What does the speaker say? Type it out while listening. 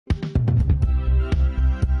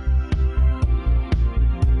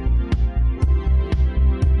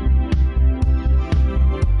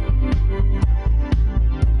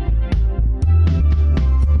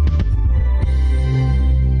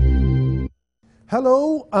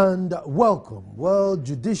Hello and welcome. Well,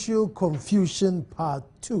 Judicial Confusion Part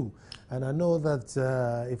 2. And I know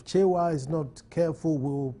that if Chewa is not careful,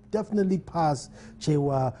 we'll definitely pass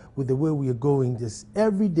Chewa with the way we are going. This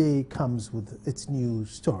every day comes with its new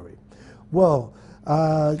story. Well,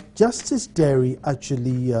 Justice Derry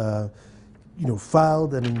actually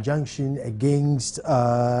filed an injunction against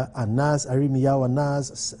Anas, Arimiyahu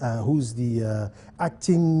Anas, who's the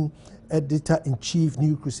acting editor-in-chief,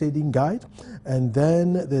 New Crusading Guide. And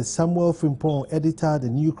then there's Samuel Frimpong, editor, the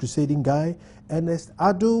New Crusading Guide. Ernest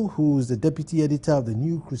Ado, who's the deputy editor of the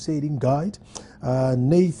New Crusading Guide.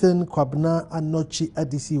 Nathan Kwabena Anochi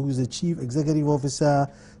Adisi, who's the chief executive officer,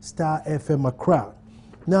 Star FM Accra.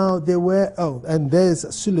 Now, there were, and there's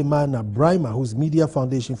Suleimana Barima, who's Media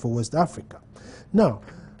Foundation for West Africa. Now,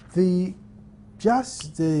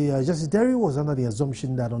 Justice Derry was under the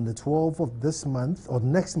assumption that on the 12th of this month, or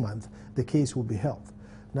next month, the case will be held.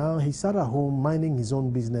 Now, he sat at home minding his own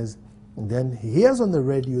business, and then he hears on the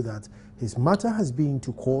radio that his matter has been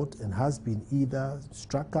to court and has been either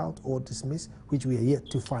struck out or dismissed, which we are yet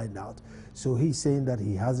to find out. So he's saying that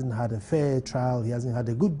he hasn't had a fair trial, he hasn't had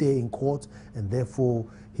a good day in court, and therefore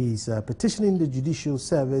he's petitioning the judicial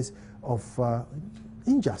service of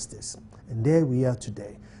injustice. And there we are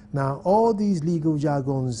today. Now, all these legal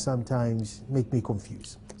jargons sometimes make me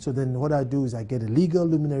confused. So then what I do is I get a legal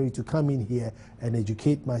luminary to come in here and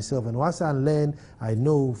educate myself. And once I learn, I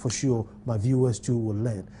know for sure my viewers too will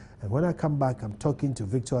learn. And when I come back, I'm talking to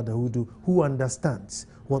Victor Adahudu, who understands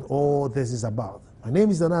what all this is about. My name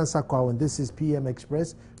is Danan Sakwa, and this is PM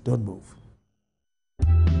Express. Don't move.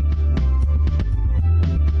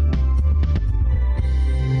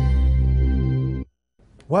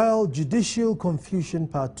 Well, Judicial Confusion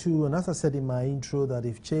Part 2, and as I said in my intro, that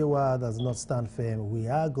if Chewa does not stand firm, we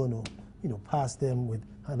are going to, pass them with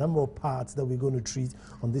a number of parts that we're going to treat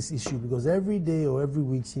on this issue, because every day or every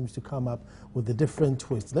week seems to come up with a different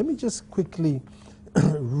twist. Let me just quickly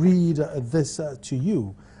read this to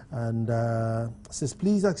you. And it says,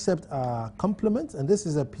 please accept our compliment. And this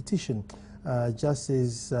is a petition.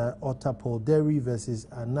 Justice Otapol Derry versus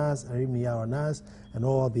Anas, Arimiyahu Anas, and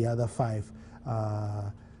all the other 5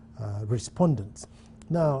 respondents.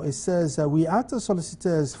 Now, it says, we act as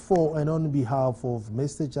solicitors for and on behalf of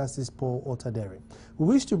Mr. Justice Paul Otaderi. We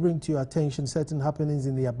wish to bring to your attention certain happenings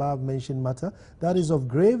in the above-mentioned matter that is of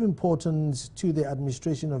grave importance to the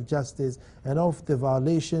administration of justice and of the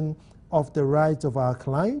violation of the right of our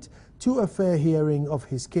client to a fair hearing of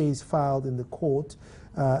his case filed in the court,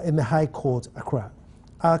 in the High Court, Accra.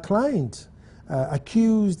 Our client Our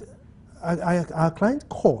client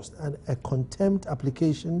caused a contempt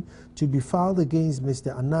application to be filed against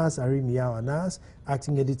Mr. Anas Arimiyahu Anas,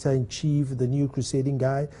 acting editor-in-chief, the New Crusading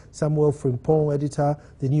Guide, Samuel Frimpong, editor,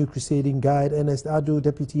 the New Crusading Guide, Ernest Ado,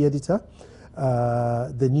 deputy editor,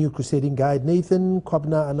 the New Crusading Guide, Nathan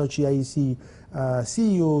Kwabena Anochi Adisi,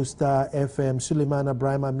 CEO, Star FM, Suleimana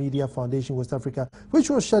Barima, Media Foundation, West Africa,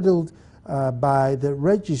 which was scheduled by the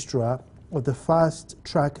registrar of the Fast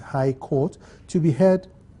Track High Court to be heard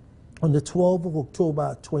on the 12th of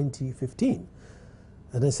October 2015.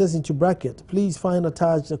 And it says into bracket, please find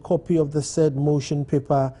attached a copy of the said motion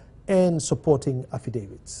paper and supporting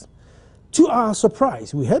affidavits. To our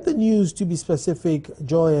surprise, we had the news, to be specific,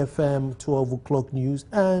 Joy FM 12 o'clock news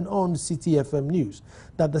and on City FM news,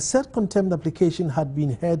 that the said contempt application had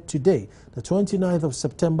been heard today, the 29th of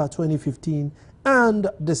September 2015, and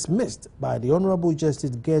dismissed by the Honorable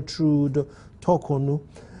Justice Gertrude Tokonu,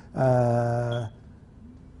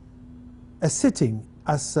 a sit-in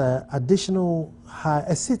as an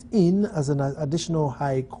additional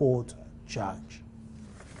High Court judge.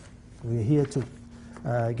 We're here to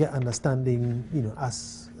get understanding,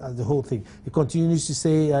 as the whole thing. He continues to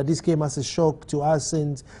say, this came as a shock to us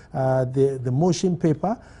since the motion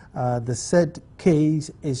paper, the said case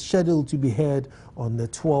is scheduled to be heard on the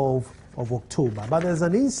 12th of October. But there's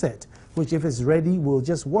an insert, which if it's ready, we'll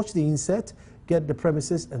just watch the insert, get the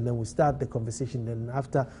premises, and then we'll start the conversation. Then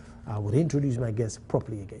after, I would introduce my guest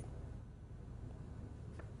properly again.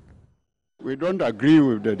 We don't agree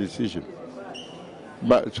with the decision,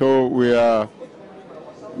 but so we are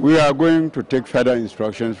going to take further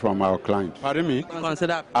instructions from our client. Pardon me?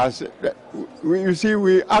 Consider you see,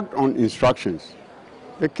 we act on instructions.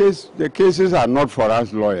 The cases are not for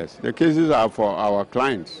us lawyers. The cases are for our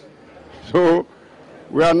clients. So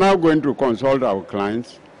we are now going to consult our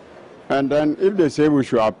clients, and then if they say we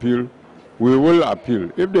should appeal, we will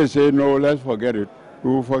appeal. If they say no, let's forget it,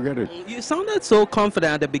 we will forget it. You sounded so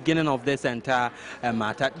confident at the beginning of this entire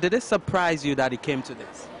matter. Did it surprise you that it came to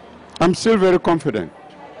this? I'm still very confident.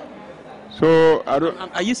 So I don't.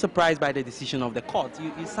 Are you surprised by the decision of the court?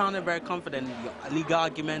 You sounded very confident in your legal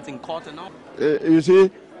arguments in court and all. You see,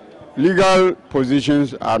 legal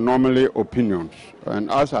positions are normally opinions. And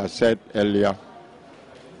as I said earlier,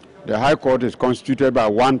 the High Court is constituted by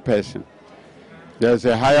one person. There's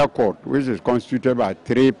a higher court, which is constituted by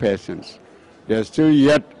 3 persons. There's still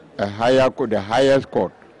yet a higher court, the highest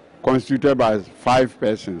court, constituted by 5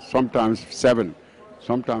 persons, sometimes 7,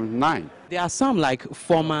 sometimes 9. There are some, like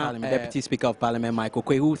former Deputy Speaker of Parliament, Michael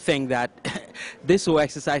Quay, who think that this whole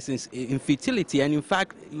exercise is in futility. And in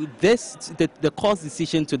fact, the court's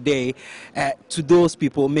decision today to those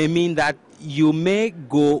people may mean that you may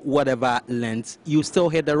go whatever length, you still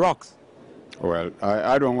hit the rocks. Well,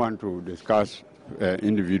 I don't want to discuss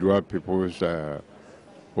individual people's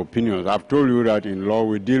opinions. I've told you that in law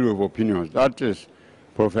we deal with opinions. That is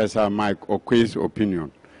Professor Mike Okwei's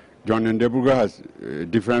opinion. John Ndebuga has a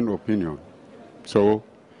different opinion. So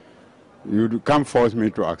you can't force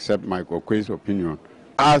me to accept Mike Okwei's opinion,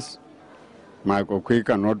 as Mike Okwei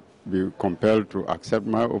cannot be compelled to accept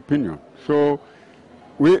my opinion. So,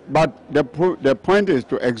 but the point is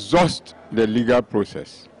to exhaust the legal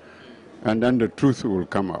process, and then the truth will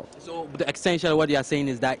come out. So the extension of what you are saying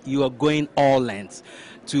is that you are going all lengths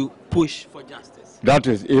to push for justice. That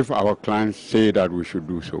is if our clients say that we should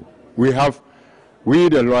do so. We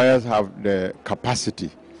the lawyers have the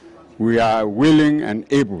capacity. We are willing and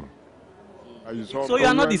able. So you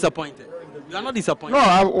are not disappointed? You are not disappointed?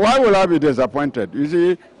 No, why will I be disappointed? You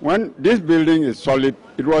see, when this building is solid,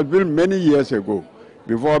 it was built many years ago,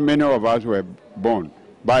 before many of us were born,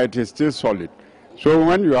 but it is still solid. So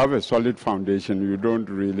when you have a solid foundation, you don't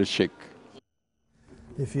really shake.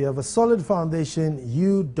 If you have a solid foundation,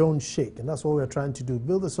 you don't shake. And that's what we're trying to do.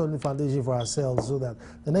 Build a solid foundation for ourselves so that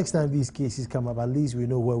the next time these cases come up, at least we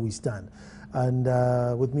know where we stand. And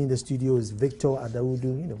with me in the studio is Victor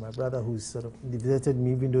Adaudu, my brother who's sort of deserted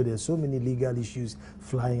me, even though there's so many legal issues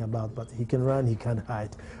flying about, but he can run, he can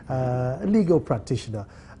hide. A legal practitioner.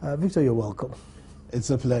 Victor, you're welcome. It's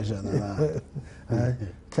a pleasure.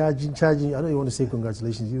 Charging, I know you want to say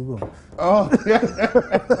congratulations, you go. Oh,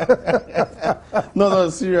 no,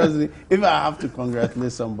 seriously. If I have to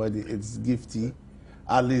congratulate somebody, it's Gifty.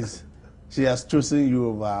 At least she has chosen you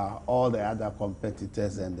over all the other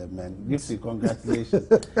competitors and the men. Gifty, congratulations.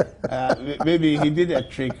 Maybe he did a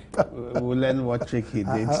trick. We'll learn what trick he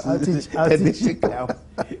did. I'll teach.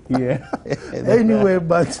 Yeah. Anyway,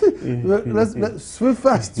 but we're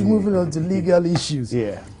fast moving on to legal issues.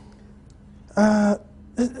 Yeah.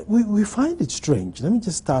 We find it strange. Let me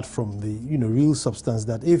just start from the real substance,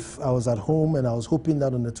 that if I was at home and I was hoping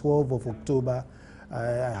that on the 12th of October I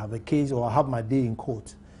have a case or I have my day in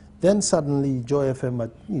court, then suddenly Joy FM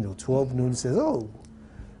at 12 noon says, oh,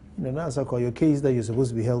 Nasako, your case that you're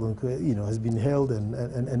supposed to be held on, has been held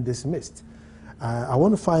and dismissed. I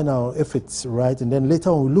want to find out if it's right, and then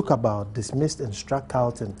later on we'll look about dismissed and struck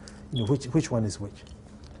out, and which one is which.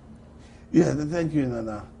 Yeah, thank you,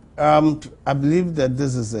 Nana. I believe that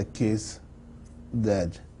this is a case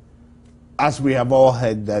that, as we have all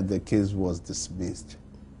heard, that the case was dismissed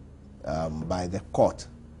by the court.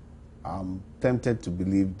 I'm tempted to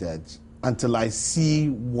believe that until I see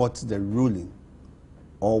what the ruling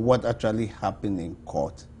or what actually happened in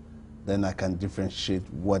court, then I can differentiate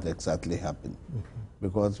what exactly happened. Mm-hmm.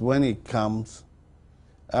 Because when it comes,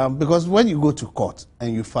 because when you go to court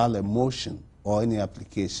and you file a motion or any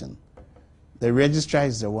application, the registrar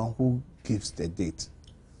is the one who gives the date.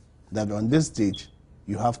 That on this date,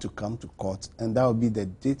 you have to come to court, and that will be the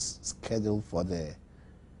date scheduled for the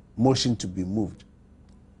motion to be moved.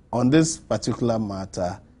 On this particular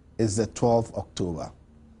matter is the 12th October.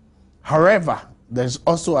 However, there's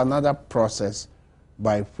also another process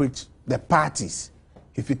by which the parties,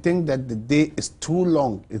 if you think that the day is too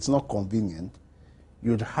long, it's not convenient,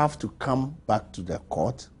 you'd have to come back to the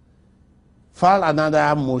court, file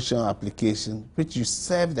another motion application, which you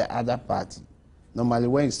serve the other party. Normally,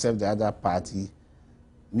 when you serve the other party,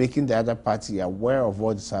 making the other party aware of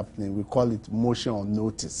what is happening, we call it motion on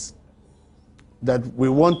notice. That we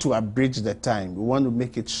want to abridge the time, we want to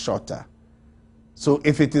make it shorter. So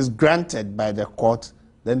if it is granted by the court,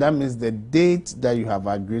 then that means the date that you have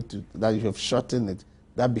agreed to, that you have shortened it,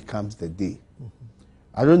 that becomes the day. Mm-hmm.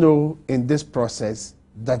 I don't know, in this process,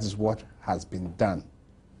 that is what has been done.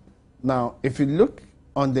 Now, if you look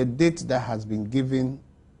on the date that has been given,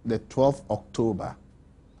 the 12th October,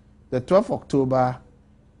 the 12th October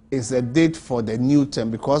is a date for the new term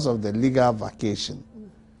because of the legal vacation.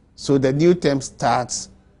 So the new term starts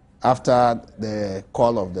after the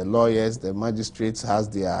call of the lawyers, the magistrates has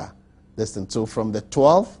their distance. So from the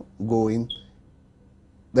 12th going,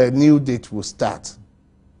 the new date will start.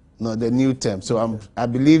 No, the new term. So Okay. I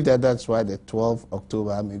believe that that's why the 12th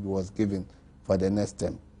October maybe was given for the next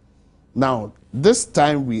term. Now, this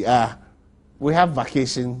time we have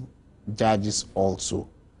vacation judges also.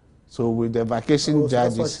 So with the vacation So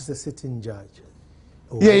judges, that's why she's a sitting judge.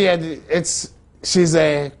 She's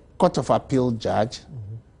a Court of Appeal judge.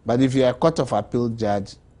 But if you're a Court of Appeal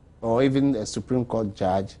judge or even a Supreme Court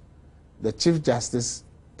judge, the Chief Justice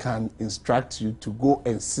can instruct you to go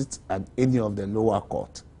and sit at any of the lower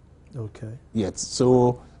court. Okay. Yes,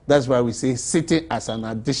 so that's why we say sitting as an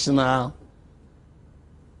additional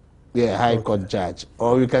High Court judge.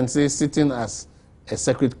 Or you can say sitting as a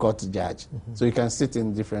Circuit Court judge. So you can sit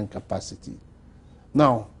in different capacity.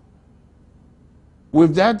 Now,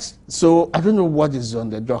 with that, so I don't know what is on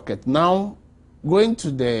the docket. Now, going to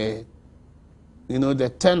the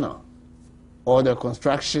tenor or the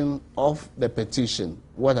construction of the petition,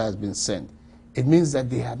 what has been sent, it means that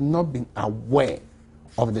they have not been aware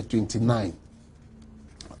of the 29th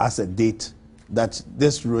as a date that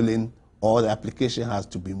this ruling or the application has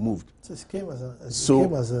to be moved. So it came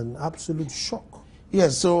as an absolute shock.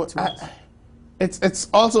 Yes, so it's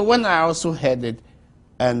also, when I also heard it,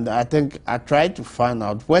 and I think I tried to find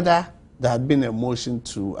out whether there had been a motion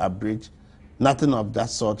to abridge, nothing of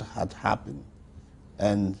that sort had happened.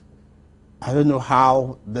 And I don't know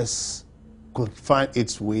how this could find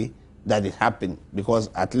its way that it happened, because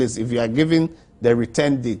at least if you are given the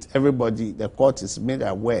return date, everybody, the court is made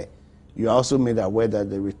aware. You are also made aware that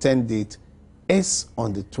the return date is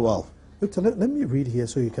on the 12th. Victor, let me read here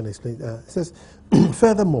so you can explain. It says,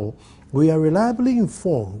 furthermore, we are reliably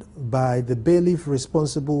informed by the bailiff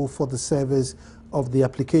responsible for the service of the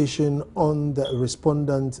application on the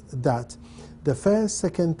respondent that the first,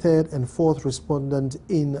 second, third, and fourth respondent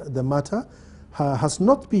in the matter has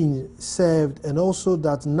not been served, and also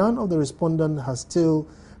that none of the respondent has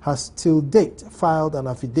till date filed an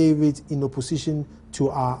affidavit in opposition to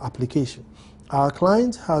our application. Our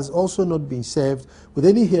client has also not been served with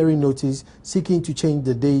any hearing notice seeking to change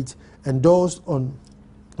the date endorsed on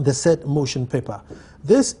the said motion paper.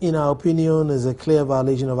 This, in our opinion, is a clear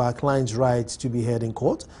violation of our client's rights to be heard in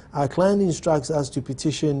court. Our client instructs us to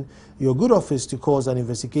petition your good office to cause an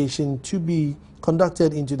investigation to be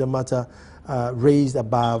conducted into the matter raised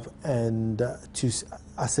above and to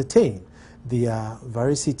ascertain the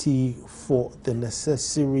veracity for the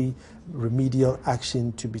necessary remedial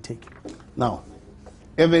action to be taken. Now,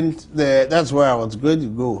 even that's where I was going to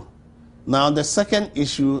go. Now, the second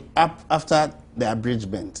issue after the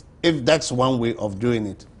abridgment, if that's one way of doing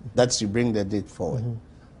it, that's you bring the date forward.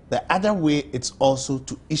 The other way, it's also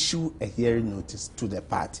to issue a hearing notice to the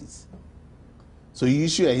parties. So you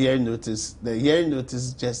issue a hearing notice. The hearing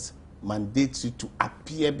notice just mandates you to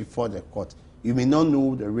appear before the court. You may not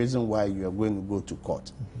know the reason why you are going to go to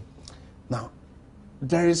court. Now,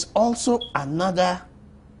 there is also another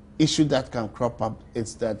issue that can crop up.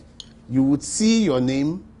 It's that you would see your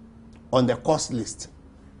name on the cost list.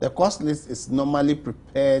 The cost list is normally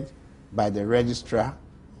prepared by the registrar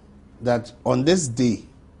that on this day,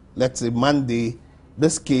 let's say Monday,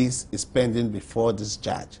 this case is pending before this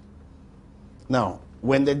judge. Now,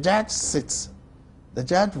 when the judge sits, the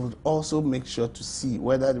judge would also make sure to see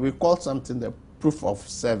whether we call something the proof of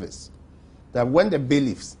service, that when the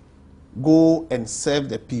bailiffs go and serve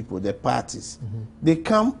the people, the parties, they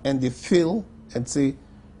come and they fill and say,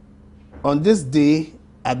 on this day,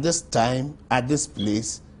 at this time, at this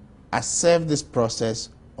place, I serve this process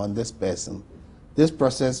on this person. This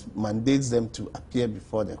process mandates them to appear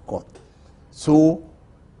before the court. So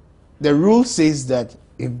the rule says that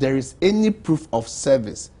if there is any proof of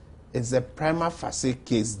service, it's a prima facie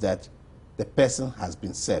case that the person has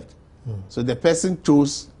been served. So the person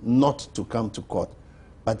chose not to come to court.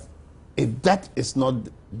 But if that is not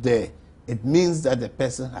there, it means that the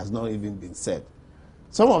person has not even been served.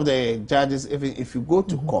 Some of the judges, even if you go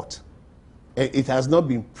to court, it has not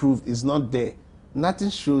been proved, it's not there. Nothing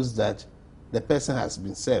shows that the person has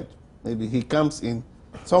been served. Maybe he comes in,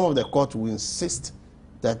 some of the court will insist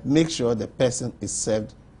that make sure the person is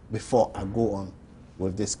served before I go on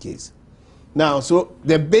with this case. Now, so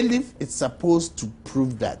the bailiff is supposed to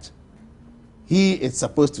prove that. He is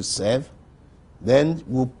supposed to serve, then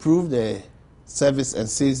will prove the service and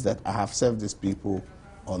says that I have served these people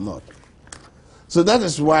or not. So that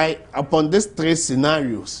is why upon these three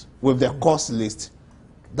scenarios with the cost list,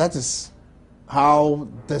 that is how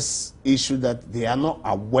this issue that they are not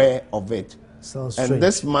aware of it. Sounds and strange.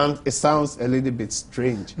 This month, it sounds a little bit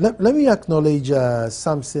strange. Let me acknowledge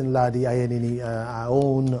Samson Ladi Ayenini, our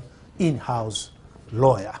own in-house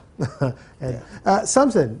lawyer. And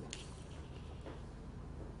Samson.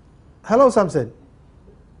 Hello, Samson.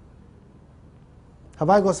 Have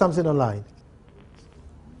I got something online?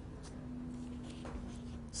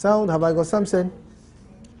 Sound, have I got something?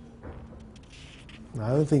 I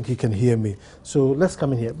don't think you can hear me. So let's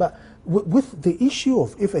come in here. But with the issue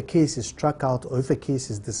of if a case is struck out or if a case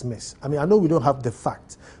is dismissed, I mean, I know we don't have the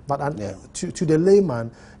facts, but to the layman,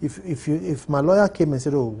 if my lawyer came and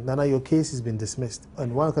said, oh, Nana, your case has been dismissed,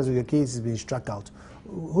 and one because of your case has been struck out,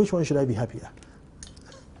 which one should I be happier?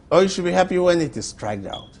 Oh, you should be happy when it is struck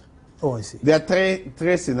out. Oh, I see. There are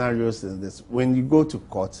three scenarios in this. When you go to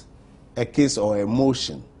court, a case or a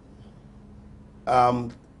motion,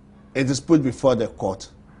 it is put before the court.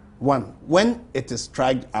 One, when it is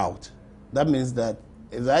struck out, that means that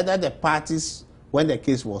it's either the parties, when the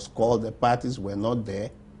case was called, the parties were not there,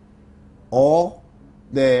 or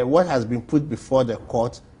what has been put before the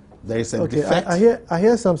court, there is a defect. I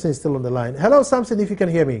hear something still on the line. Hello, Samson, if you can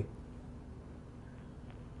hear me.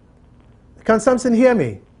 Can Samson hear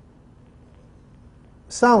me?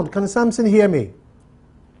 Sound, can Samson hear me?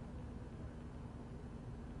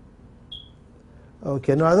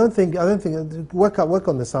 Okay, no, I don't think. Work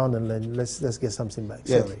on the sound and then let's get something back.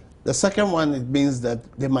 Yes. Sorry. The second one, it means that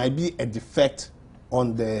there might be a defect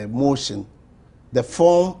on the motion, the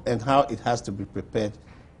form and how it has to be prepared.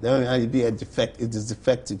 There might be a defect. It is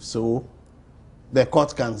defective, so the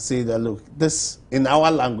court can say that, look, this in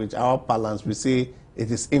our language, our parlance, we say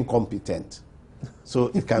it is incompetent,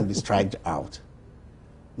 so it can be struck out.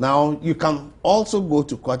 Now you can also go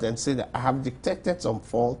to court and say that I have detected some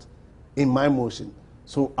fault in my motion,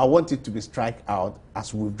 so I want it to be struck out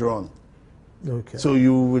as withdrawn. Okay. So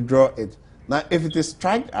you withdraw it. Now, if it is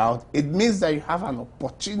struck out, it means that you have an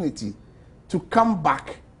opportunity to come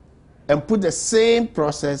back and put the same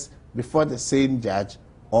process before the same judge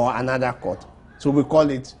or another court. So we call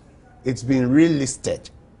it, it's been relisted.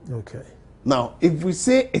 Okay. Now, if we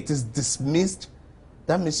say it is dismissed,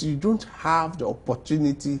 that means you don't have the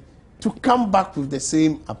opportunity to come back with the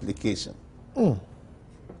same application.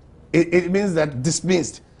 It means that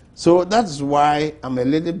dismissed. So that's why I'm a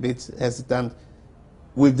little bit hesitant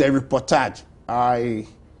with the reportage.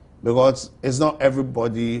 Because it's not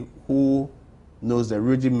everybody who knows the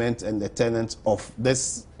rudiments and the tenets of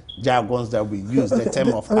this jargons that we use, the term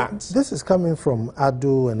of acts. This is coming from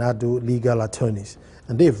ADO and ADO legal attorneys.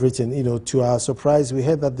 And they've written, to our surprise, we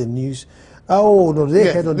heard that the news. Oh, no,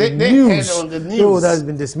 they heard on the news. Heard on the news. Oh, that's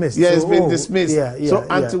been dismissed. Yeah, it's been dismissed. So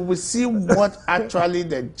until we see what actually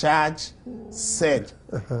the judge said,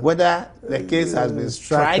 whether the case has been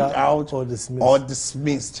struck out or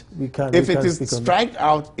dismissed. If it is struck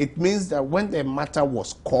out, it means that when the matter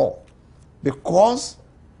was called, because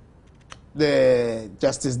the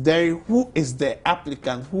Justice Derry, who is the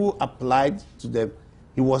applicant who applied to them,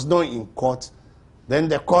 he was not in court, then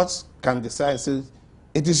the courts can decide and say,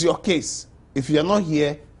 it is your case. If you're not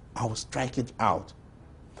here, I will strike it out.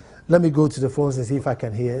 Let me go to the phones and see if I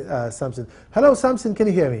can hear Samson. Hello, Samson, can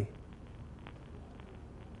you hear me?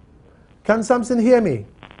 Can Samson hear me?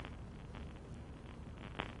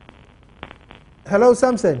 Hello,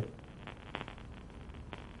 Samson.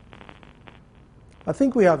 I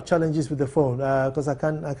think we have challenges with the phone because I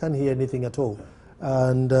can't hear anything at all.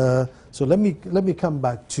 And so let me come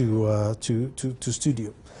back to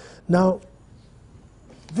studio. Now,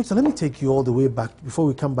 Victor, let me take you all the way back before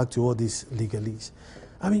we come back to all these legalese.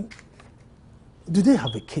 I mean, do they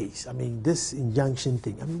have a case? I mean, this injunction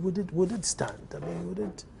thing. I mean, would it stand? I mean, would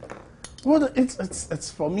it? Well,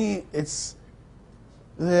 it's for me. It's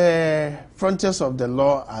the frontiers of the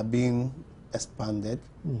law are being expanded.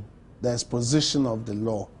 The exposition of the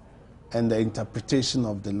law and the interpretation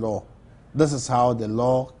of the law. This is how the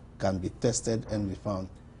law can be tested and be found.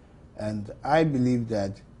 And I believe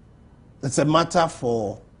that it's a matter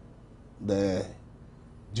for the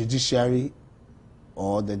judiciary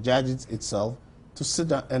or the judges itself to sit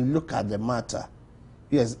down and look at the matter.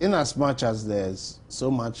 Yes, in as much as there's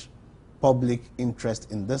so much public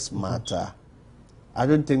interest in this matter, I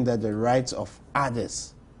don't think that the rights of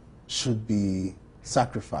others should be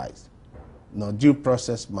sacrificed. No, due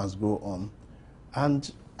process must go on.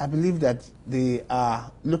 And I believe that they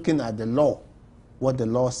are looking at the law, what the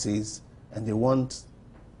law says, and they want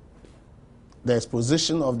the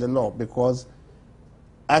exposition of the law because,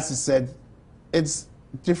 as he said, it's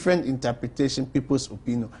different interpretation, people's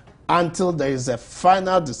opinion, until there is a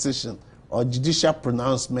final decision or judicial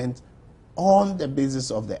pronouncement on the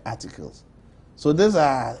basis of the articles. So these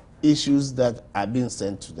are issues that are being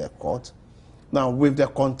sent to the court. Now, with the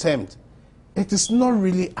contempt, it is not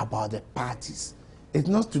really about the parties. It's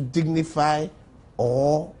not to dignify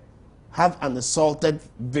or have an assaulted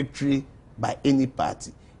victory by any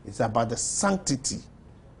party. It's about the sanctity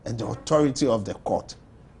and the authority of the court.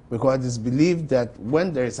 because it is believed that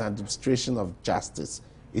when there is an administration of justice,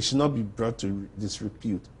 it should not be brought to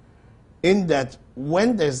disrepute. In that,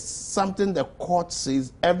 when there's something the court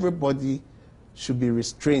says everybody should be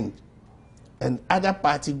restrained, and other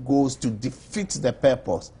party goes to defeat the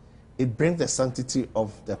purpose, it brings the sanctity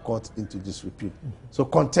of the court into disrepute. So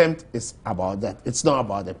contempt is about that. It's not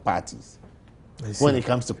about the parties. When it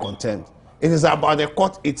comes to contempt, it is about the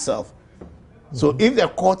court itself. So if the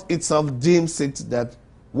court itself deems it that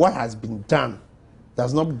what has been done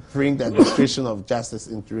does not bring the administration of justice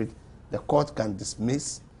into it, the court can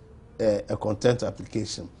dismiss a contempt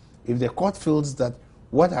application. If the court feels that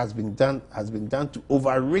what has been done to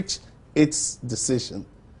overreach its decision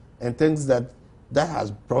and thinks that that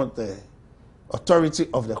has brought the authority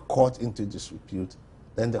of the court into disrepute,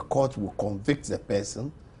 then the court will convict the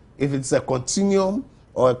person. If it's a continuum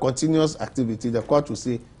or a continuous activity, the court will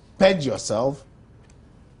say, purge yourself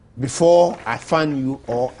before I fine you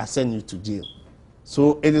or I send you to jail.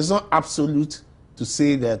 So it is not absolute to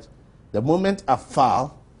say that the moment I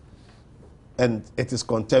file and it is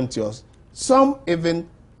contemptuous, some even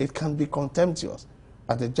it can be contemptuous.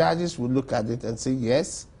 But the judges will look at it and say,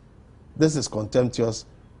 yes, this is contemptuous,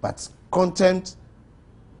 but contempt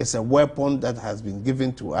is a weapon that has been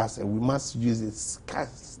given to us and we must use it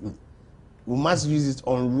scarcely. We must use it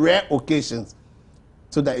on rare occasions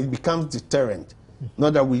so that it becomes deterrent.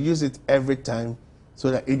 Not that we use it every time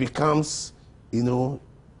so that it becomes, you know,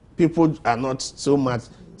 people are not so much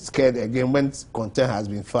scared again when contempt has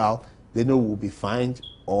been filed. They know we'll be fined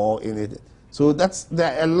or anything. So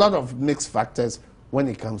there are a lot of mixed factors when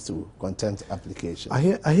it comes to contempt application. I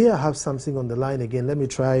hear I have something on the line again. Let me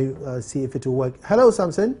try, see if it will work. Hello,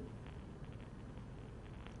 Samson.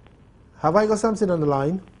 Have I got something on the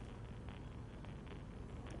line?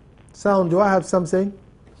 Sound, do I have something?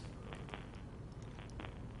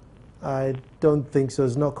 I don't think so.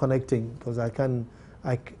 It's not connecting because I can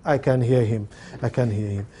hear him. I can hear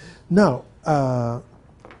him. Now,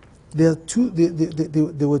 there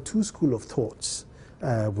were two schools of thoughts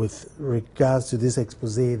with regards to this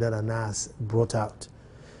expose that Anas brought out.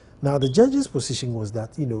 Now, the judge's position was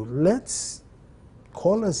that, you know, let's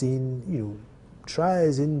call us in, you know, try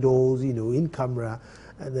us indoors, you know, in camera,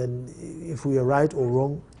 and then if we are right or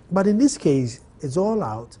wrong. But in this case, it's all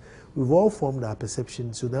out. We've all formed our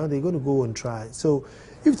perception, so now they're going to go and try. So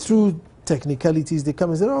if through technicalities they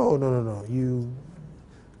come and say, oh, no,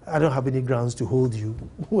 I don't have any grounds to hold you.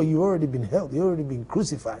 Well, you've already been held. You've already been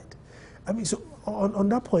crucified. I mean, so on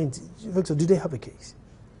that point, Victor, do they have a case?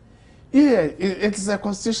 Yeah, it's a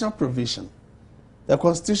constitutional provision. The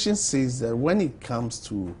Constitution says that when it comes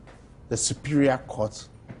to the Superior Court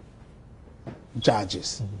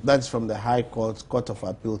judges, that's from the High Court, Court of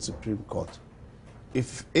Appeal, Supreme Court,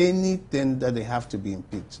 if anything that they have to be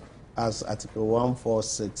impeached, as Article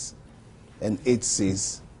 146 and 8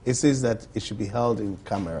 says, it says that it should be held in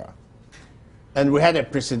camera. And we had a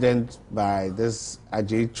precedent by this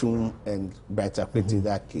Ajay Chum and Berta Kweti,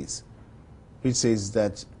 that case, which says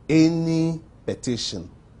that any petition,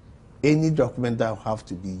 any document that will have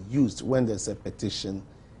to be used when there's a petition,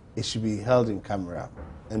 it should be held in camera.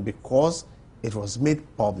 And because it was made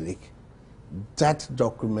public, that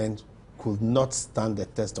document could not stand the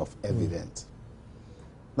test of evidence.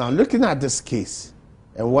 Now, looking at this case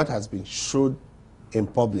and what has been shown in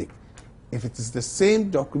public, if it is the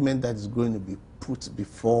same document that is going to be put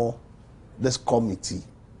before this committee,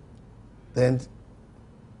 then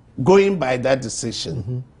going by that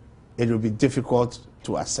decision, it will be difficult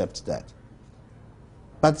to accept that.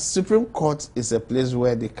 But the Supreme Court is a place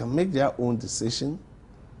where they can make their own decision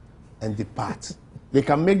and depart. They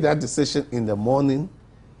can make that decision in the morning.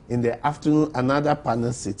 In the afternoon, another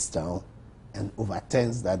panel sits down and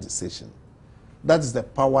overturns that decision. That is the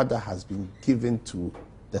power that has been given to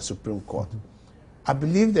the Supreme Court. I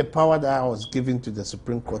believe the power that was given to the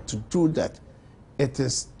Supreme Court to do that, it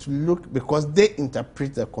is to look, because they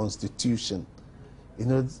interpret the Constitution. You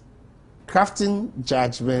know, crafting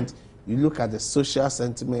judgment, you look at the social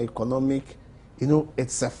sentiment, economic, you know,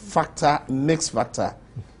 it's a factor, mixed factor.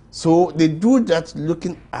 So they do that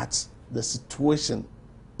looking at the situation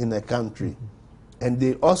in the country. And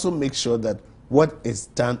they also make sure that what is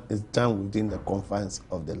done within the confines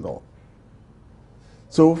of the law.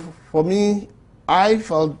 So for me, I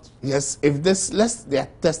felt, yes, if they are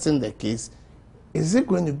testing the case, is it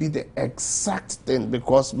going to be the exact thing?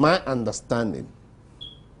 Because my understanding,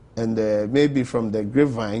 and maybe from the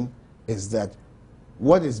grapevine, is that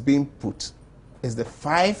what is being put is the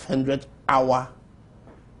 500-hour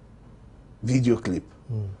video clip.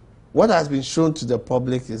 Mm. What has been shown to the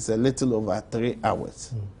public is a little over 3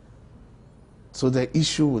 hours. So the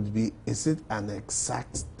issue would be, is it an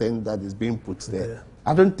exact thing that is being put there? Yeah.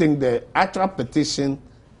 I don't think the actual petition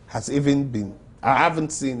has even been, I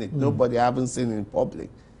haven't seen it. Nobody, I haven't seen it in public.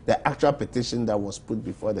 The actual petition that was put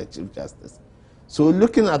before the Chief Justice. So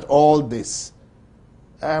looking at all this,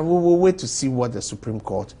 we will wait to see what the Supreme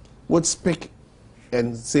Court would speak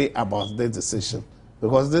and say about this decision.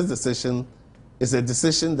 Because this decision is a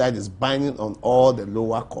decision that is binding on all the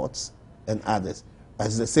lower courts and others.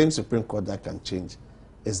 It's the same Supreme Court that can change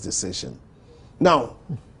its decision. Now,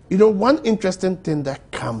 you know, one interesting thing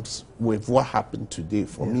that comes with what happened today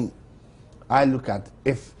for me, I look at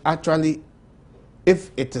if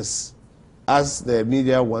it is as the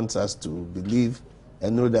media wants us to believe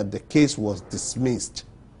and know that the case was dismissed,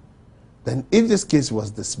 then if this case was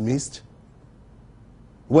dismissed,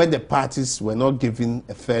 where the parties were not given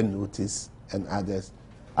a fair notice and others,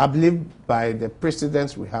 I believe by the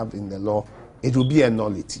precedents we have in the law, it will be a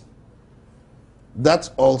nullity.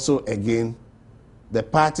 That also, again, the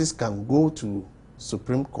parties can go to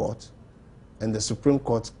Supreme Court and the Supreme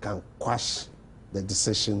Court can quash the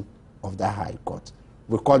decision of the High Court.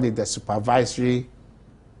 We call it the supervisory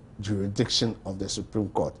jurisdiction of the Supreme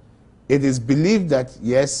Court. It is believed that,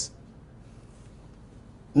 yes,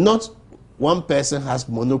 not one person has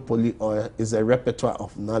monopoly or is a repertoire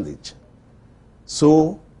of knowledge.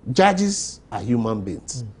 So judges are human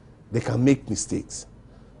beings. They can make mistakes.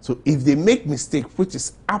 So if they make mistake, which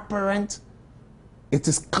is apparent, it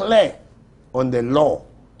is clear on the law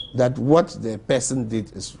that what the person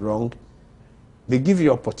did is wrong, they give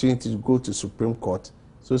you opportunity to go to Supreme Court,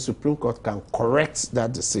 so Supreme Court can correct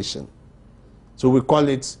that decision. So we call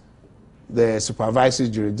it the supervisory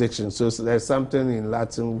jurisdiction. So there's something in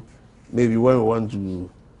Latin, maybe when we want to,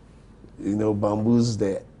 you know, bamboozle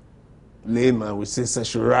the layman, we say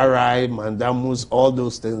certiorari, mandamus, all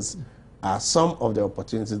those things are some of the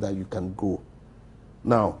opportunities that you can go.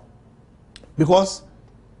 Now, because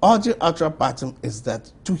audio ultra partem is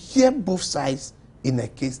that to hear both sides in a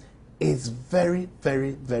case is very,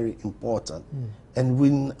 very, very important. And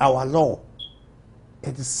in our law,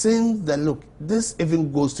 it seems that, look, this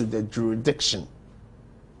even goes to the jurisdiction.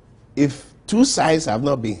 If two sides have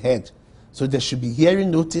not been heard, so there should be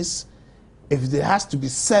hearing notice, if there has to be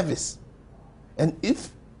service, and if,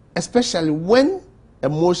 especially when a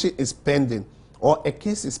motion is pending or a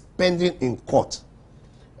case is pending in court,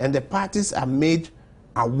 and the parties are made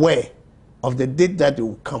aware of the date that they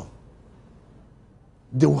will come,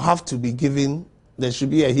 they will have to be given, there should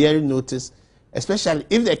be a hearing notice, especially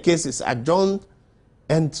if the case is adjourned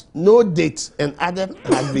and no date and other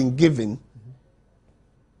has been given,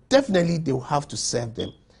 definitely they will have to serve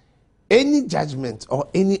them. Any judgment or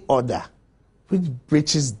any order which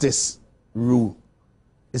breaches this rule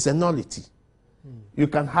is a nullity. You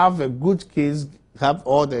can have a good case, have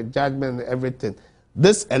all the judgment and everything.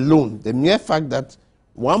 This alone, the mere fact that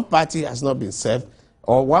one party has not been served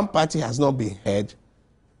or one party has not been heard,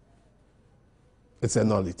 it's a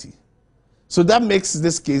nullity. So that makes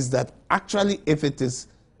this case that actually if it is,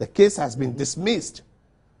 the case has been dismissed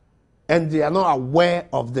and they are not aware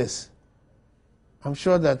of this, I'm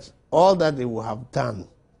sure that all that they will have done,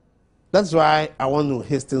 that's why I want to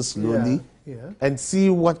hasten slowly and see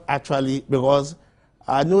what actually, because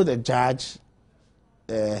I know the judge,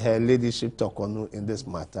 her ladyship Tokonu in this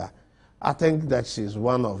matter, I think that she's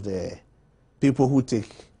one of the people who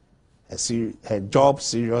take her job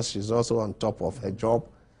serious. She's also on top of her job.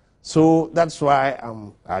 So that's why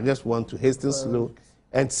I just want to hasten slow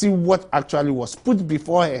and see what actually was put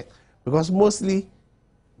before her. Because mostly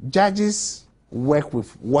judges work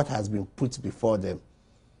with what has been put before them.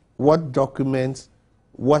 What documents,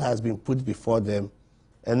 what has been put before them.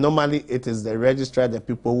 And normally it is the registrar, the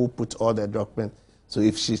people who put all the documents. So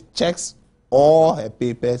if she checks all her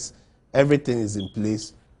papers, everything is in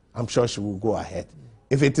place, I'm sure she will go ahead.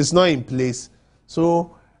 If it is not in place,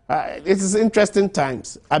 so it is interesting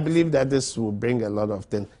times. I believe that this will bring a lot of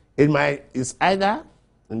things. It's either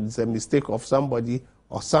it's a mistake of somebody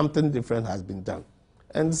or something different has been done.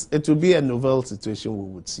 And it will be a novel situation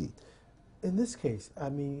we would see. In this case, I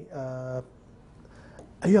mean, are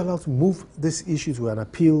you allowed to move this issue to an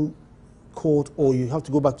appeal court, or you have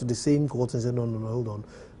to go back to the same court and say, no, hold on,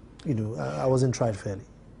 you know, I wasn't tried fairly?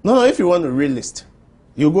 No, if you want to relist,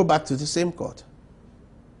 you go back to the same court.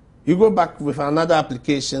 You go back with another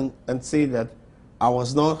application and say that I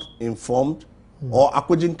was not informed, or I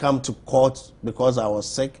couldn't come to court because I was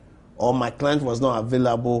sick, or my client was not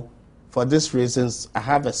available. For these reasons, I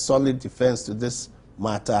have a solid defense to this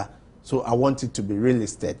matter, so I want it to be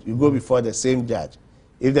relisted. You go before the same judge.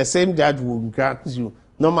 If the same judge will grant you,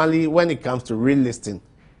 normally when it comes to relisting,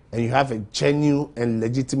 and you have a genuine and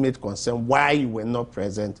legitimate concern why you were not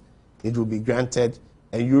present, it will be granted,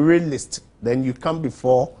 and you relist. Then you come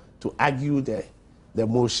before to argue the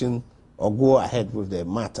motion or go ahead with the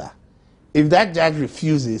matter. If that judge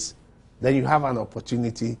refuses, then you have an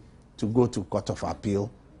opportunity to go to Court of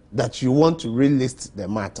Appeal that you want to relist the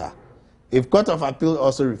matter. If Court of Appeal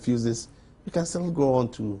also refuses, you can still go on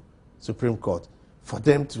to Supreme Court for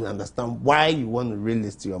them to understand why you want to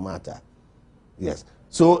relist your matter. Yes.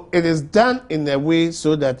 So it is done in a way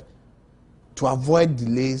so that to avoid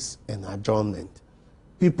delays and adjournment.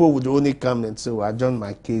 People would only come and say, well, adjourn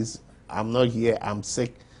my case, I'm not here, I'm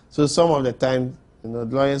sick. So some of the time,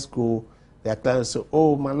 lawyers go, their clients say,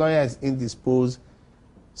 oh, my lawyer is indisposed.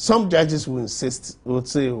 Some judges will insist, will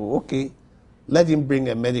say, oh, okay, let him bring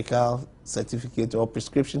a medical certificate or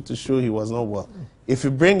prescription to show he was not well. If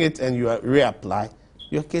you bring it and you reapply,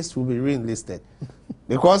 your case will be re-enlisted.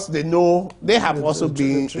 Because they know, they have also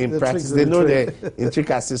been in practice, they know the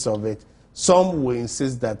intricacies of it. Some will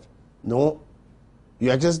insist that, no, you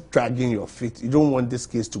are just dragging your feet. You don't want this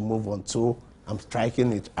case to move on, so I'm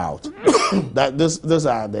striking it out. Those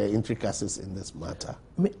are the intricacies in this matter.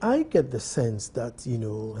 I mean, I get the sense that,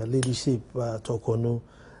 her ladyship, Tokono,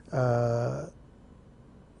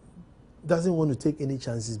 doesn't want to take any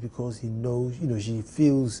chances because he knows, she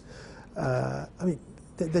feels,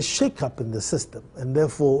 the shake-up in the system, and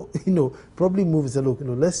therefore, probably moves and look,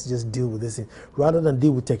 let's just deal with this thing, rather than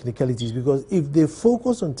deal with technicalities, because if they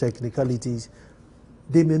focus on technicalities,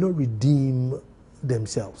 they may not redeem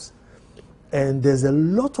themselves. And there's a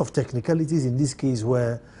lot of technicalities in this case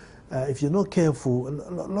where, if you're not careful,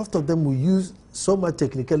 a lot of them will use so much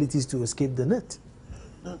technicalities to escape the net.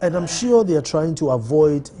 And I'm sure they are trying to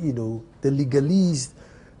avoid, the legalese.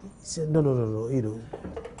 No,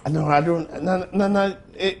 No, I don't. No.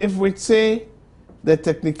 If we say the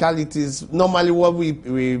technicalities, normally what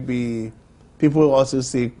we people also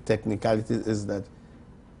say technicalities is that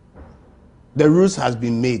the rules has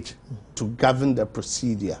been made to govern the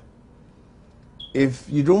procedure. If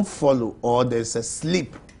you don't follow or there's a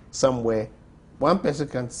slip somewhere, one person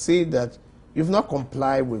can say that you've not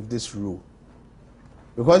complied with this rule.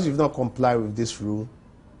 Because you've not complied with this rule,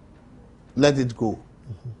 let it go,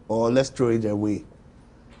 or let's throw it away,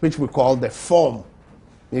 which we call the form.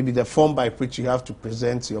 Maybe the form by which you have to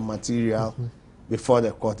present your material before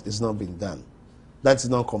the court is not being done. That's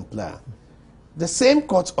non-compliant. The same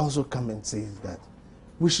courts also come and say that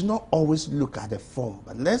we should not always look at the form,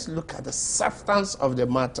 but let's look at the substance of the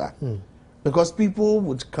matter. Because people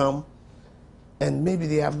would come and maybe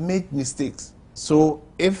they have made mistakes. So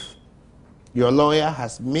if your lawyer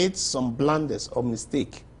has made some blunders or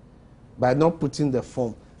mistake by not putting the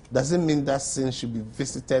form, doesn't mean that sin should be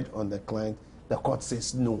visited on the client. The court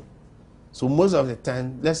says no. So most of the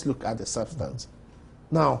time, let's look at the substance.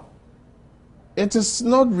 Now, it is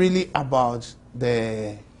not really about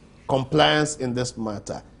the compliance in this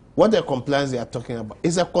matter. What the compliance they are talking about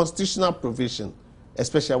is a constitutional provision,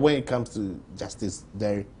 especially when it comes to Justice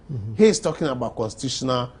Derry. He is talking about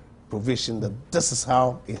constitutional provision that this is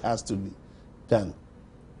how it has to be done.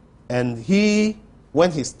 And he,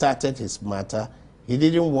 when he started his matter, he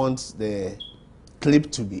didn't want the clip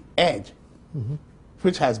to be aired,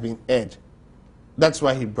 which has been aired. That's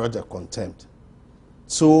why he brought the contempt.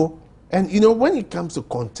 So, and when it comes to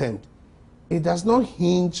contempt, it does not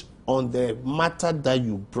hinge on the matter that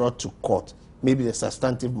you brought to court, maybe the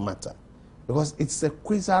substantive matter, because it's a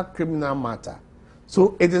quasi-criminal matter.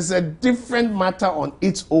 So it is a different matter on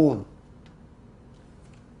its own.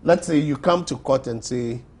 Let's say you come to court and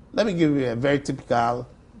say, let me give you a very typical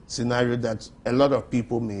scenario that a lot of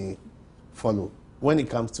people may follow when it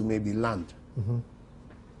comes to maybe land.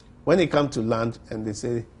 When it comes to land and they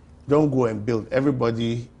say, don't go and build,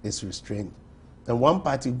 everybody is restrained. Then one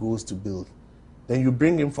party goes to build. Then you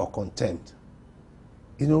bring him for contempt.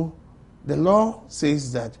 The law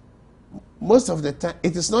says that most of the time,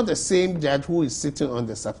 it is not the same judge who is sitting on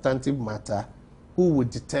the substantive matter who would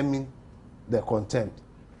determine the contempt.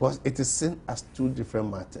 Because it is seen as two different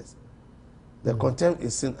matters. The contempt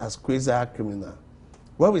is seen as quasi-criminal.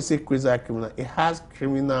 When we say quasi-criminal, it has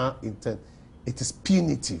criminal intent. It is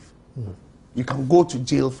punitive. You can go to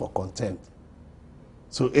jail for contempt.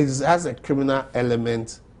 So it has a criminal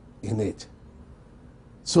element in it.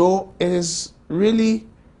 So it is really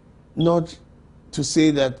not to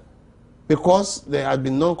say that because there has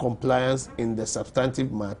been non-compliance in the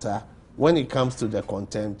substantive matter, when it comes to the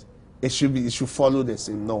contempt, it should follow the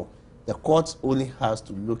same. No. The court only has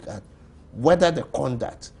to look at whether the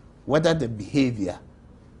conduct, whether the behavior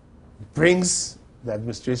brings the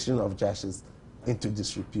administration of justice into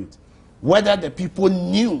disrepute. Whether the people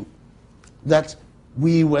knew that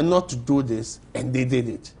we were not to do this, and they did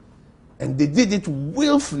it. And they did it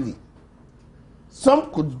willfully.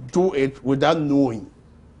 Some could do it without knowing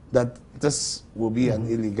that this will be an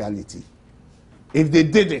illegality. If they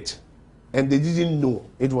did it and they didn't know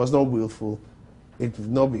it was not willful, it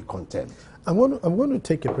would not be contempt. I'm going to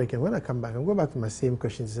take a break, and when I come back, I'm going back to my same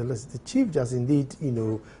question. So listen, the Chief Justice, indeed,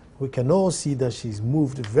 we can all see that she's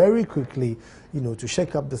moved very quickly, to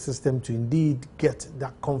shake up the system, to indeed get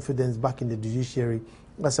that confidence back in the judiciary.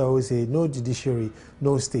 As I always say, no judiciary,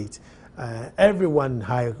 no state. Everyone in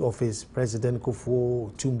high office, President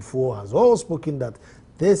Kufuor, Tumfuor, has all spoken that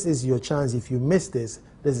this is your chance. If you miss this,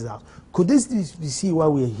 this is out. Could this be see why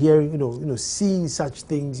we're hearing, seeing such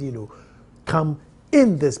things, come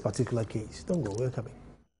in this particular case? Don't go, we're coming.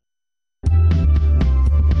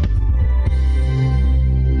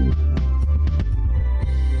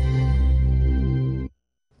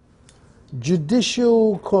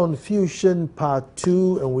 Judicial Confusion Part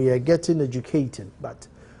 2, and we are getting educated. But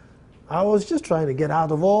I was just trying to get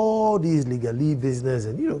out of all these legalese business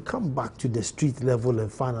and, come back to the street level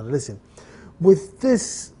and find out, listen, with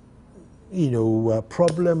this,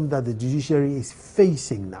 problem that the judiciary is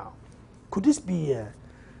facing now, could this be,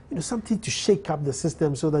 something to shake up the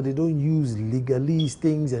system so that they don't use legalese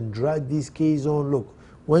things and drag this case on? Look,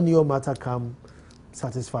 when your matter come,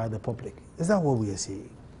 satisfy the public. Is that what we are saying?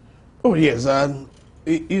 Oh, yes.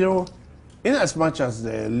 In as much as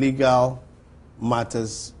the legal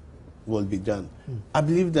matters will be done, I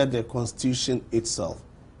believe that the Constitution itself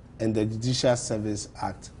and the Judicial Service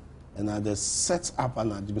Act and others sets up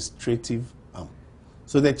an administrative arm.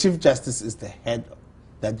 So the Chief Justice is the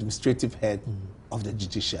administrative head of the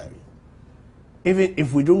judiciary. Even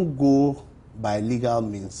if we don't go by legal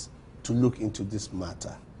means to look into this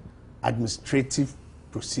matter, administrative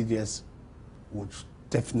procedures would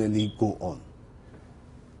definitely go on.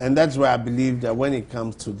 And that's why I believe that when it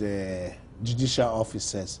comes to the judicial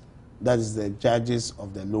officers, that is the judges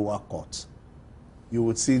of the lower courts, you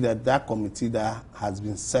would see that that committee that has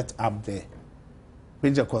been set up there,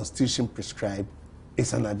 which the Constitution prescribed,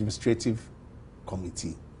 is an administrative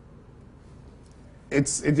committee.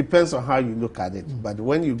 It depends on how you look at it, but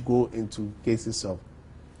when you go into cases of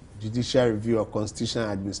judicial review or constitutional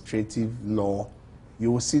administrative law,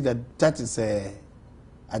 you will see that that is a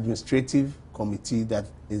administrative committee that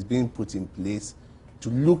is being put in place to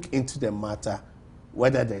look into the matter,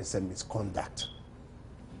 whether there is a misconduct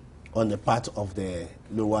on the part of the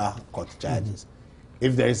lower court judges.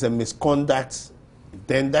 If there is a misconduct,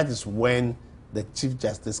 then that is when the Chief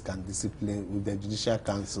Justice can discipline with the Judicial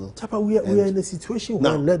Council. Chapa, we are in a situation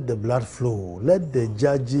where let the blood flow, let the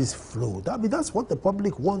judges flow. That's what the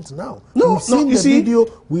public wants now. We've seen the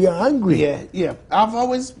video, we are angry. Yeah. I've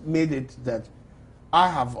always made it that I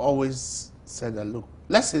have always said that, look,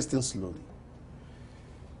 let's hasten slowly.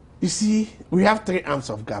 You see, we have three arms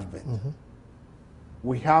of government.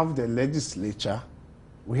 We have the legislature,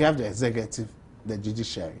 we have the executive, the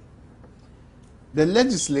judiciary. The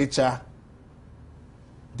legislature,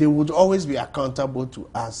 they would always be accountable to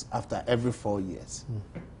us after every 4 years.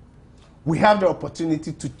 We have the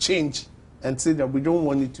opportunity to change and say that we don't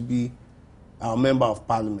want it to be our member of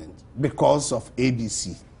parliament because of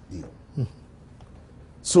ABC deal.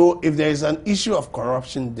 So if there is an issue of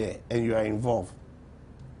corruption there and you are involved,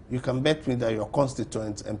 you can bet me that your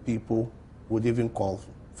constituents and people would even call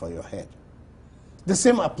for your head. The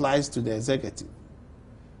same applies to the executive.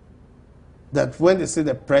 That when they say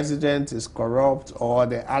the president is corrupt or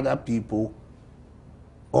the other people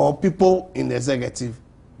or people in the executive,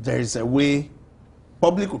 there is a way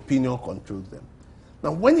public opinion controls them.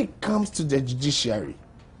 Now, when it comes to the judiciary,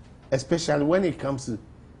 especially when it comes to,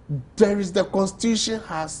 the Constitution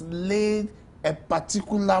has laid a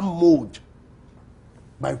particular mode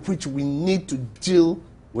by which we need to deal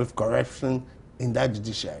with corruption in that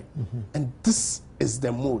judiciary. And this is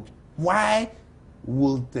the mode. Why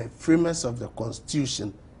will the framers of the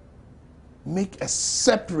Constitution make a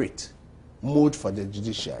separate mode for the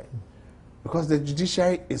judiciary? Because the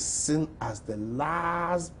judiciary is seen as the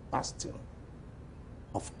last bastion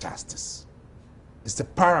of justice. It's the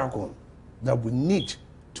paragon that we need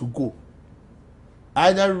to go.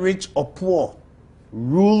 Either rich or poor,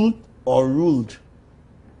 ruled or ruled,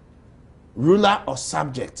 ruler or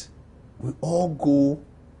subject, we all go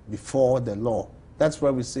before the law. That's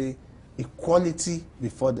why we say equality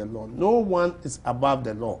before the law. No one is above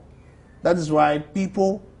the law. That is why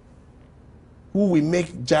people who we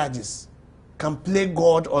make judges can play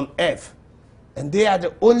God on earth. And they are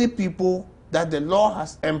the only people that the law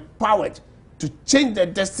has empowered to change the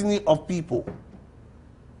destiny of people.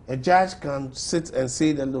 A judge can sit and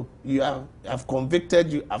say that, look, I've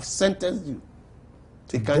convicted you, I've sentenced you.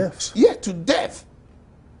 they can, yeah, to death.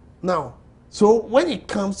 Now, so when it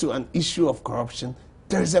comes to an issue of corruption,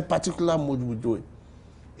 there is a particular mode we do it.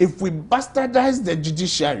 If we bastardize the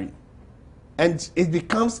judiciary and it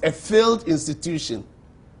becomes a failed institution,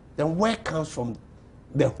 then where comes from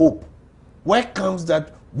the hope? Where comes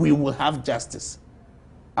that we will have justice?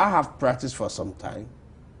 I have practiced for some time.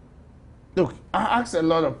 Look, I ask a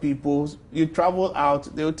lot of people, you travel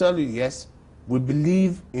out, they will tell you, yes, we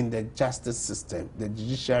believe in the justice system, the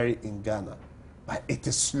judiciary in Ghana, but it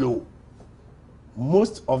is slow.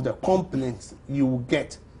 Most of the complaints you will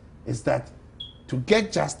get is that to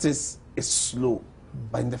get justice is slow,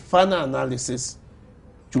 but in the final analysis,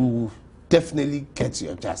 you definitely get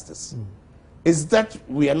your justice. Is that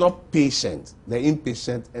we are not patient, the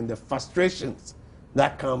impatient and the frustrations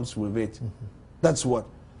that comes with it. That's what.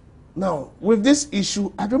 Now, with this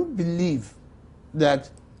issue, I don't believe that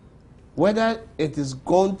whether it is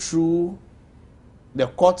gone through the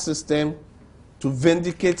court system to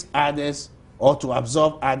vindicate others or to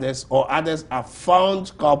absolve others, or others are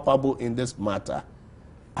found culpable in this matter,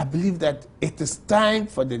 I believe that it is time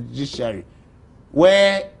for the judiciary,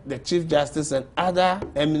 where the Chief Justice and other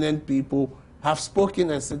eminent people have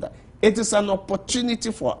spoken and said that it is an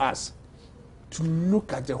opportunity for us to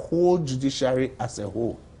look at the whole judiciary as a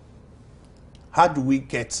whole. How do we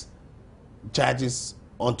get judges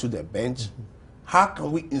onto the bench? How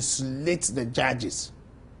can we insulate the judges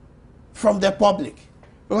from the public?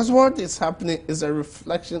 Because what is happening is a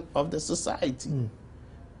reflection of the society.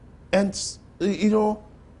 And, you know,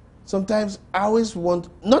 sometimes I always want,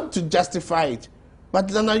 not to justify it, but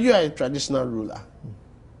Lana, you are a traditional ruler.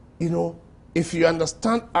 You know, if you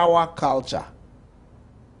understand our culture,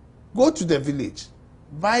 go to the village,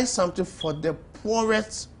 buy something for the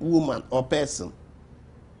poorest woman or person.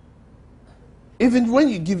 Even when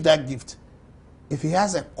you give that gift, if he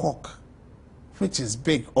has a cock, which is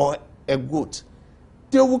big, or a goat,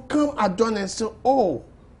 they will come at dawn and say, oh,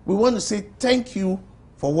 we want to say thank you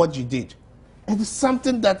for what you did. It is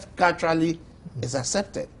something that culturally is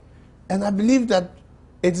accepted. And I believe that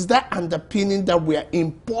it is that underpinning that we are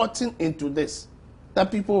importing into this.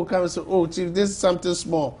 That people will come and say, oh, Chief, this is something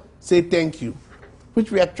small, say thank you.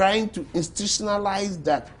 Which we are trying to institutionalize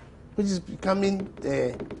that, which is becoming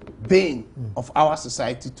the bane of our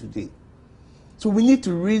society today. So we need to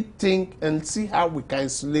rethink and see how we can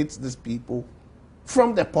isolate these people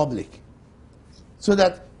from the public, so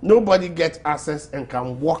that nobody gets access and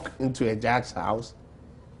can walk into a judge's house.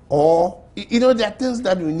 Or, you know, there are things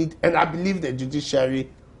that we need, and I believe the judiciary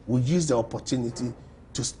will use the opportunity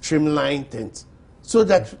to streamline things so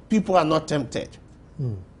that people are not tempted.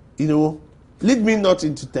 You know, lead me not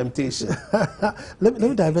into temptation. let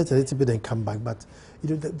me divert a little bit and come back. But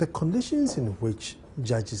you know, the conditions in which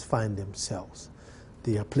judges find themselves,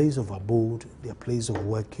 their place of abode, their place of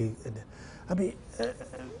working, and I mean,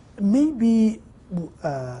 maybe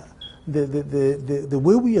the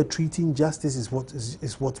way we are treating justice is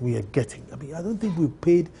what we are getting. I mean, I don't think we've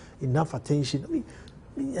paid enough attention. I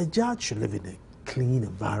mean, a judge should live in a clean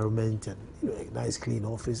environment and, you know, a nice clean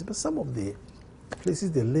office. But some of the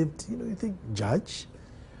places they lived, you know, you think judge?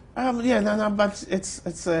 Yeah, no, but it's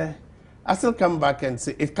I still come back and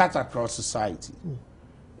say it cuts across society.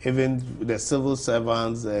 Even the civil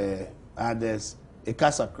servants, others, it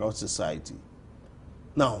cuts across society.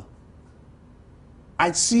 Now,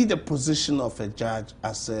 I see the position of a judge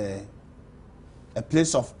as a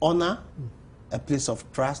place of honor, a place of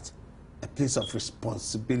trust, a place of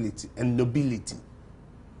responsibility and nobility.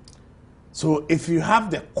 So if you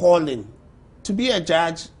have the calling to be a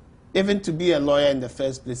judge, even to be a lawyer in the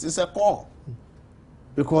first place, it's a call.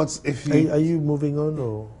 Because if you... Are you moving on,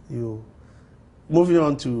 or you... Moving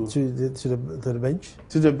on to the bench?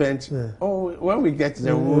 To the bench. Yeah. Oh, when we get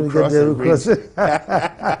there, we'll cross the bridge.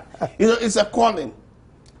 You know, it's a calling.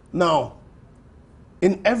 Now,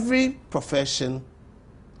 in every profession,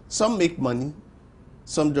 some make money,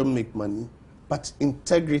 some don't make money, but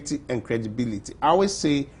integrity and credibility. I always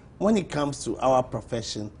say, when it comes to our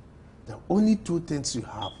profession, the only two things you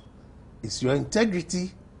have is your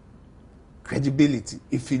integrity, credibility.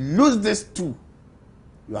 If you lose these two,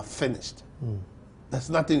 you are finished. There's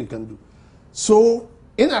nothing you can do. So,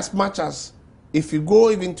 in as much as if you go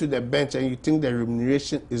even to the bench and you think the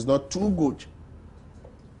remuneration is not too good,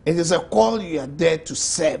 it is a call you are there to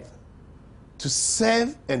serve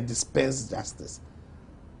and dispense justice.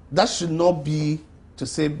 That should not be to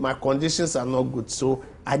say my conditions are not good, so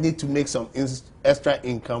I need to make some extra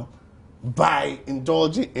income by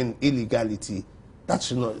indulging in illegality.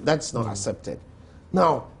 That's not accepted.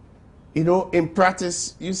 Now, you know, in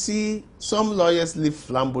practice, you see some lawyers live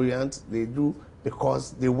flamboyant. They do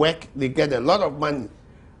because they work, they get a lot of money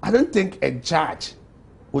I don't think a judge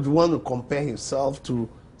would want to compare himself to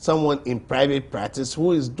someone in private practice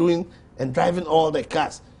who is doing and driving all the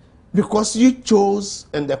cars, because you chose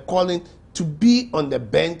and the calling to be on the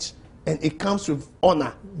bench, and it comes with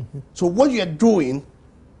honor. So what you're doing,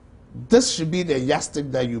 this should be the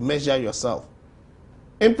yardstick that you measure yourself.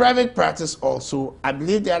 In private practice also, I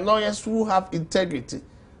believe there are lawyers who have integrity.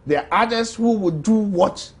 There are others who would do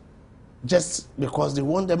what just because they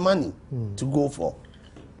want the money to go for.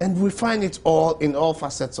 And we find it all in all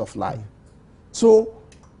facets of life. So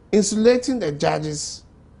insulating the judges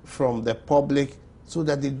from the public so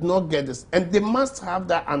that they do not get this. And they must have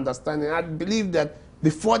that understanding. I believe that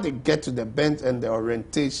before they get to the bench and the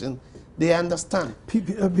orientation, they understand.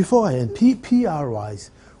 Before I end,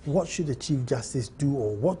 PR-wise, what should the Chief Justice do,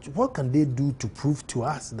 or what can they do to prove to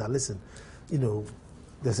us that, listen, you know,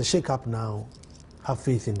 there's a shake-up now, have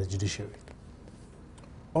faith in the judiciary?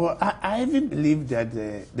 Oh, I even believe that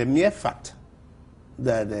the mere fact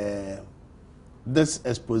that this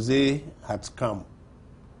expose has come,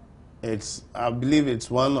 I believe it's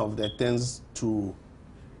one of the things to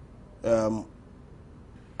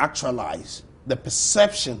actualize the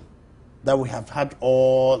perception that we have had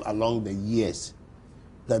all along the years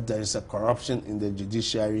that there is a corruption in the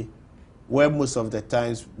judiciary, where most of the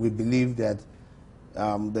times we believe that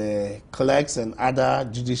the clerks and other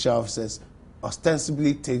judicial officers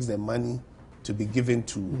ostensibly takes the money to be given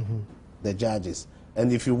to the judges.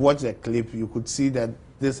 And if you watch the clip, you could see that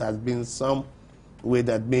this has been some way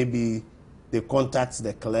that maybe they contact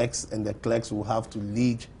the clerks, and the clerks will have to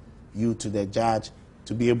lead you to the judge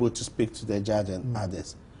to be able to speak to the judge and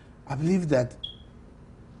others. I believe that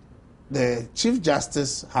the Chief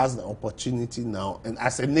Justice has the opportunity now, and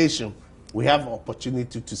as a nation, we have an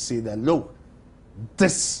opportunity to say that, look,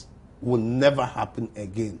 this will never happen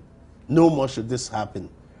again. No more should this happen,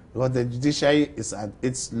 because the judiciary is at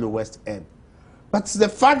its lowest ebb. But the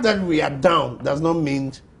fact that we are down does not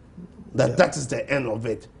mean that that is the end of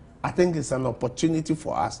it. I think it's an opportunity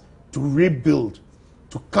for us to rebuild,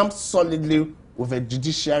 to come solidly with a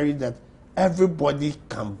judiciary that everybody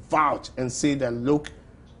can vouch and say that, look,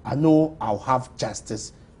 I know I'll have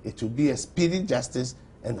justice. It will be a speedy justice,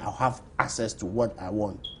 and I'll have access to what I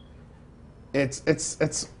want.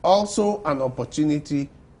 It's also an opportunity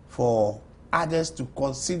for others to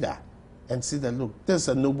consider and see that, look, this is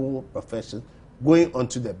a noble profession. Going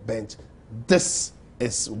onto the bench, this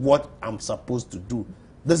is what I'm supposed to do.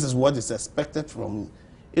 This is what is expected from me.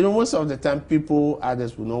 You know, most of the time,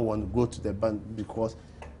 others will not want to go to the bench because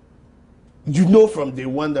you know from day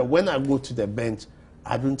one that when I go to the bench,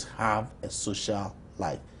 I don't have a social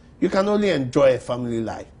life. You can only enjoy a family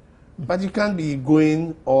life, but you can't be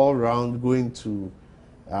going all around, going to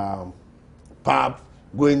pub,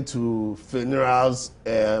 going to funerals,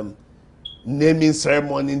 naming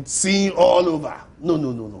ceremonies, seeing all over. No,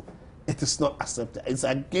 no, no, no. It is not accepted. It's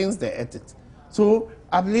against the ethics. So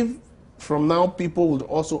I believe from now people would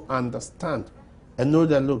also understand and know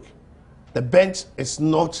that, look, the bench is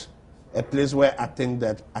not a place where I think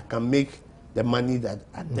that I can make the money that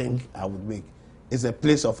I think I would make. It's a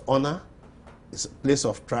place of honor, it's a place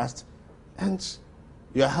of trust, and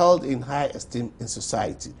you're held in high esteem in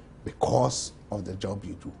society because of the job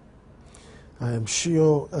you do. I am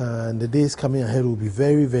sure the days coming ahead will be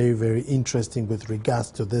very, very, very interesting with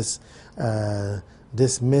regards to this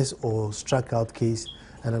dismissed or struck out case,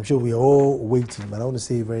 and I'm sure we are all waiting. But I want to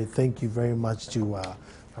say thank you very much to my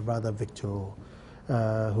brother Victor,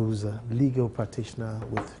 who's a legal practitioner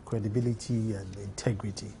with credibility and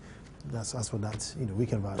integrity. That's what that, you know, we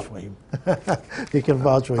can vouch for him. We can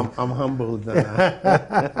vouch for him. I'm humbled. And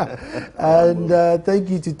thank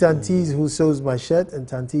you to Tantiz, who sews my shirt, and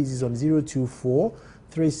Tantiz is on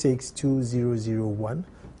 024-362-0001.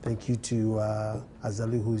 Thank you to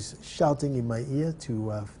Azalu, who's shouting in my ear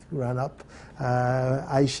to run up.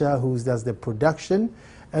 Aisha, who does the production.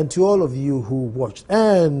 And to all of you who watched.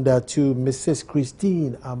 And to Mrs.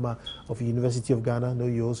 Christine Ama of the University of Ghana. I know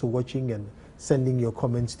you're also watching and sending your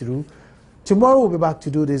comments through. Tomorrow we'll be back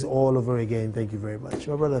to do this all over again. Thank you very much.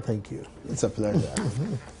 My brother, thank you. It's a pleasure.